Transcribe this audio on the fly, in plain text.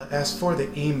As for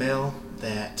the email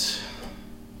that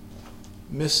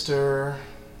Mr.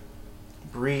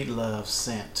 Breedlove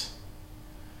sent,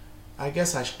 I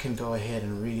guess I can go ahead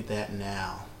and read that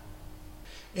now.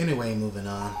 Anyway, moving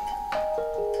on.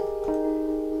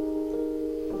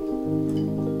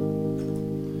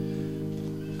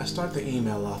 I start the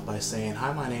email off by saying,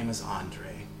 "Hi, my name is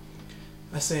Andre."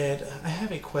 I said, "I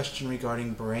have a question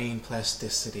regarding brain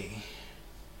plasticity."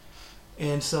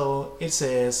 And so it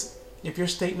says, "If your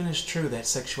statement is true that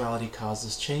sexuality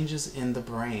causes changes in the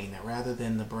brain rather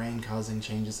than the brain causing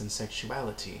changes in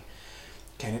sexuality,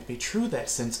 can it be true that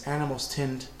since animals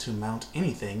tend to mount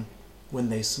anything when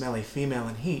they smell a female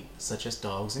in heat, such as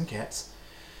dogs and cats,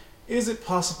 is it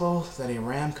possible that a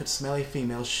ram could smell a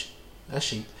female a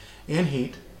sheep in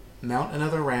heat, mount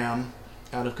another ram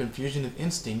out of confusion of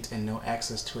instinct and no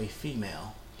access to a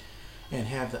female, and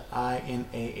have the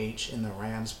INAH in the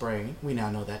ram's brain?" We now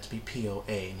know that to be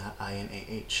POA, not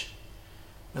INAH.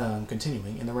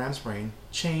 Continuing, "in the ram's brain,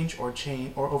 change or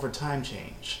over time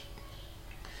change.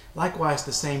 Likewise,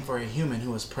 the same for a human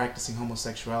who is practicing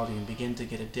homosexuality and begin to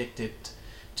get addicted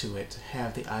to it,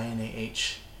 have the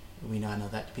INAH, we now know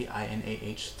that to be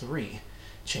INAH3,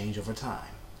 change over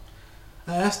time."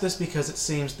 I ask this because it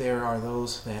seems there are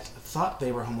those that thought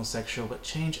they were homosexual but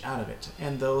change out of it,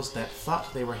 and those that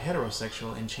thought they were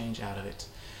heterosexual and change out of it.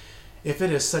 If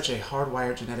it is such a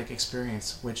hardwired genetic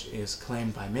experience, which is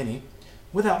claimed by many,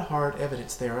 without hard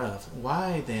evidence thereof,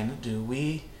 why then do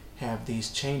we have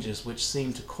these changes which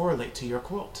seem to correlate to your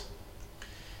quote?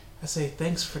 I say,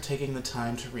 "Thanks for taking the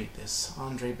time to read this,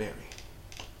 Andre Berry."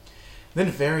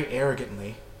 Then very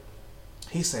arrogantly,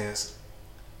 he says,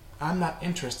 "I'm not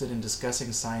interested in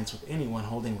discussing science with anyone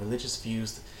holding religious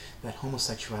views that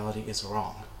homosexuality is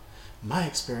wrong. My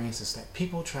experience is that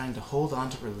people trying to hold on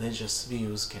to religious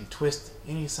views can twist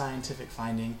any scientific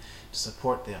finding to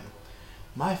support them.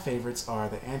 My favorites are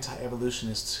the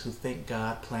anti-evolutionists who think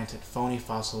God planted phony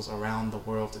fossils around the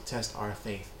world to test our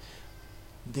faith.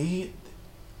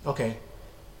 Okay,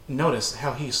 notice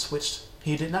how he switched.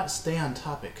 He did not stay on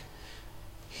topic.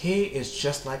 He is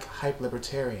just like hype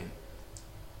libertarian.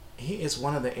 He is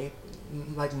one of the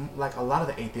like a lot of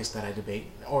the atheists that I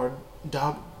debate, or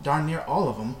darn near all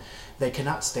of them, they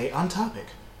cannot stay on topic.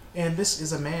 And this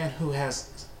is a man who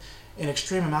has an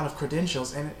extreme amount of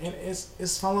credentials and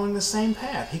is following the same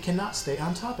path. He cannot stay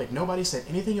on topic. Nobody said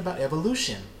anything about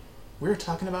evolution. We're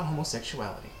talking about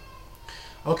homosexuality."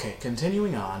 Okay,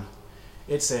 continuing on,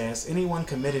 it says, "Anyone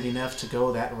committed enough to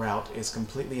go that route is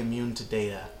completely immune to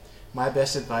data. My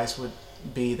best advice would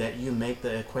be that you make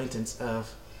the acquaintance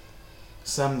of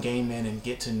some gay men and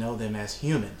get to know them as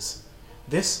humans."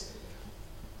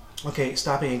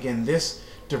 Stopping again, this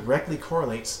directly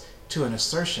correlates to an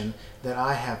assertion that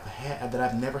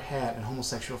I've never had a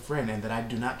homosexual friend and that I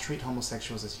do not treat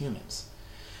homosexuals as humans.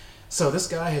 So this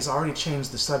guy has already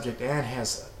changed the subject and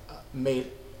has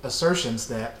made assertions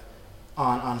that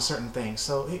on certain things.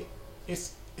 So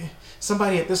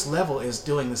somebody at this level is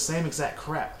doing the same exact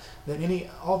crap that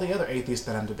all the other atheists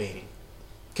that I'm debating.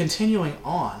 Continuing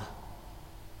on,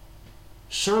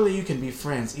 "Surely you can be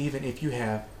friends even if you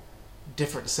have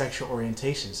different sexual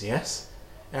orientations, yes?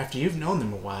 After you've known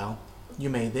them a while, you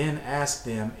may then ask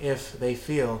them if they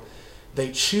feel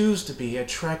they choose to be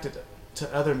attracted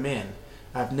to other men.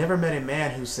 I've never met a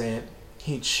man who said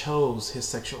he chose his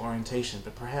sexual orientation,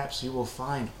 but perhaps you will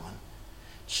find one.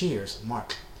 Cheers,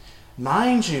 Mark."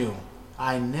 Mind you,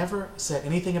 I never said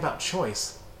anything about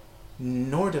choice,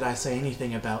 nor did I say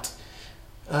anything about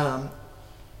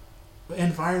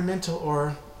environmental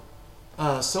or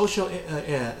social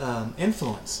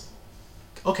influence.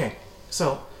 Okay,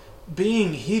 so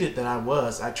being heated that I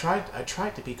was, I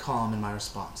tried to be calm in my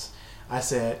response. I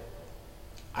said,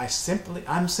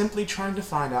 I'm simply trying to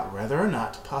find out whether or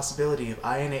not the possibility of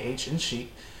INAH in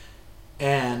sheep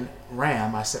and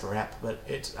ram, I said rap, but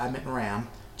I meant ram,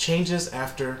 changes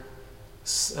after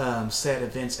said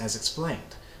events as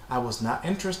explained. I was not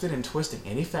interested in twisting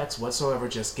any facts whatsoever,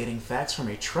 just getting facts from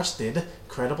a trusted,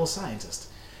 credible scientist.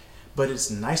 But it's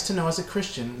nice to know as a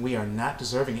Christian we are not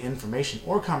deserving information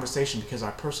or conversation because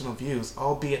our personal views,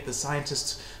 albeit the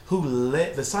scientist who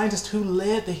led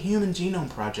the Human Genome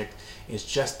Project is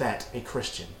just that, a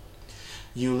Christian.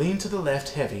 You lean to the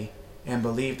left heavy and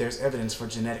believe there's evidence for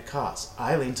genetic cause.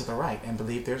 I lean to the right and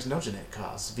believe there's no genetic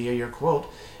cause, via your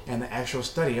quote and the actual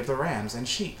study of the rams and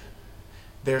sheep.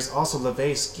 There's also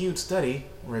LeVay's skewed study,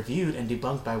 reviewed and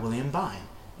debunked by William Bine,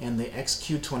 and the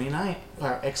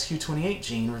XQ28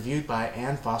 gene reviewed by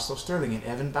Ann Foster Sterling and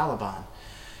Evan Balaban,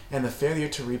 and the failure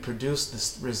to reproduce the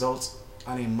results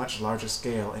on a much larger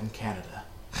scale in Canada,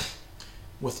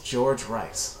 with George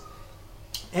Rice.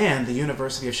 and the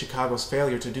University of Chicago's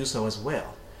failure to do so as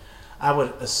well. I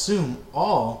would assume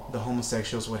all the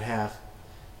homosexuals would have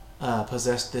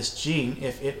possessed this gene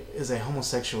if it is a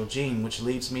homosexual gene, which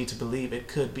leads me to believe it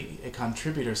could be a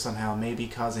contributor somehow, maybe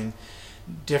causing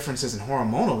differences in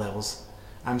hormonal levels.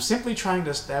 I'm simply trying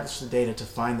to establish the data to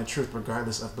find the truth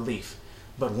regardless of belief.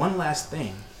 But one last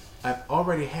thing, I've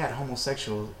already had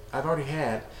homosexuals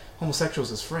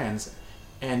as friends,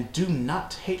 and do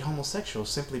not hate homosexuals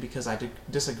simply because I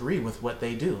disagree with what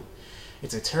they do.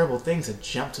 It's a terrible thing to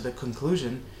jump to the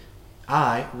conclusion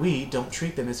we don't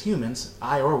treat them as humans.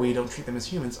 We don't treat them as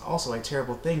humans. Also a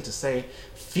terrible thing to say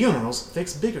funerals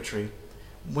fix bigotry,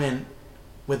 when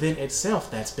within itself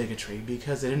that's bigotry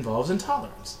because it involves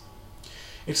intolerance.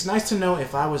 It's nice to know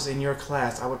if I was in your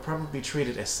class, I would probably be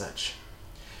treated as such.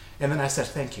 And then I said,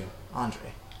 thank you,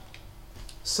 Andre.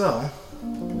 So,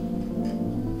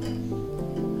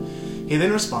 he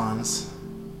then responds,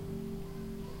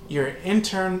 your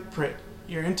intemperate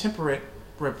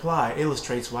reply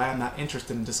illustrates why I'm not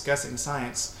interested in discussing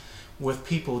science with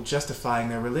people justifying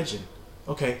their religion.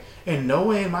 Okay, in no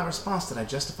way in my response did I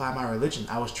justify my religion.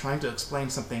 I was trying to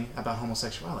explain something about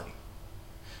homosexuality.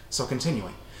 So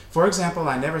continuing. For example,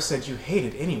 I never said you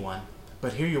hated anyone,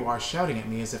 but here you are shouting at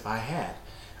me as if I had.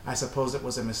 I suppose it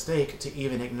was a mistake to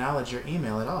even acknowledge your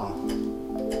email at all.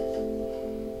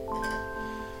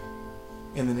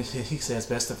 And then he says,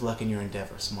 best of luck in your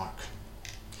endeavors, Mark.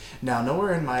 Now,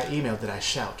 nowhere in my email did I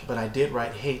shout, but I did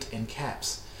write hate in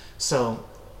caps. So,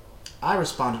 I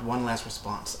responded one last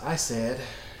response. I said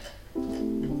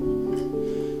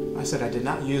I did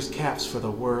not use caps for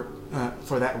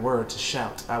that word to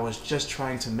shout. I was just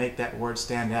trying to make that word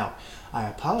stand out. I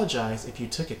apologize if you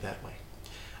took it that way.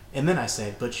 And then I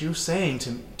said, but you saying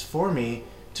for me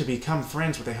to become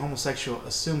friends with a homosexual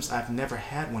assumes I've never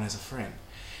had one as a friend.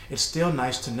 It's still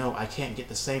nice to know I can't get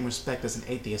the same respect as an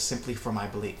atheist simply for my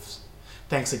beliefs.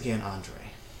 Thanks again,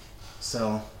 Andre.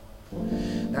 So,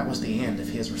 that was the end of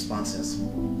his responses.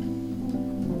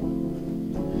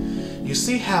 You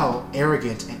see how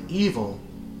arrogant and evil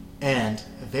and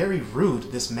very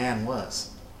rude this man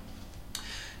was.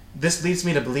 This leads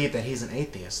me to believe that he's an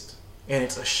atheist. And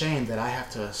it's a shame that I have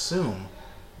to assume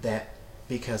that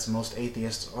because most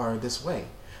atheists are this way.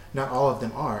 Not all of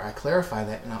them are. I clarify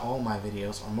that in all my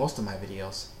videos, or most of my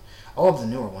videos, all of the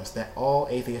newer ones, that all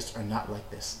atheists are not like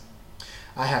this.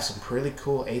 I have some pretty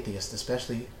cool atheists,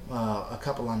 especially a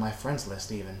couple on my friends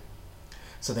list even.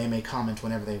 So they may comment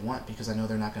whenever they want because I know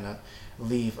they're not going to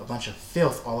leave a bunch of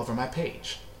filth all over my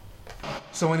page.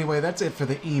 So anyway, that's it for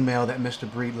the email that Mr.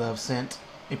 Breedlove sent.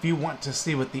 If you want to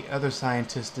see what the other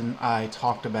scientist and I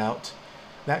talked about,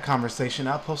 that conversation,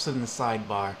 I'll post it in the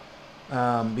sidebar.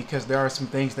 Because there are some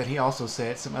things that he also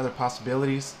said, some other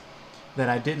possibilities that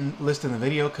I didn't list in the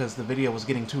video because the video was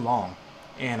getting too long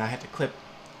and I had to clip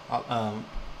a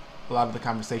lot of the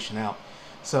conversation out.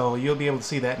 So you'll be able to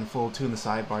see that in full too in the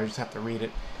sidebar. You just have to read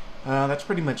it. That's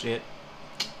pretty much it.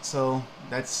 So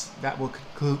that will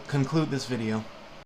conclude this video.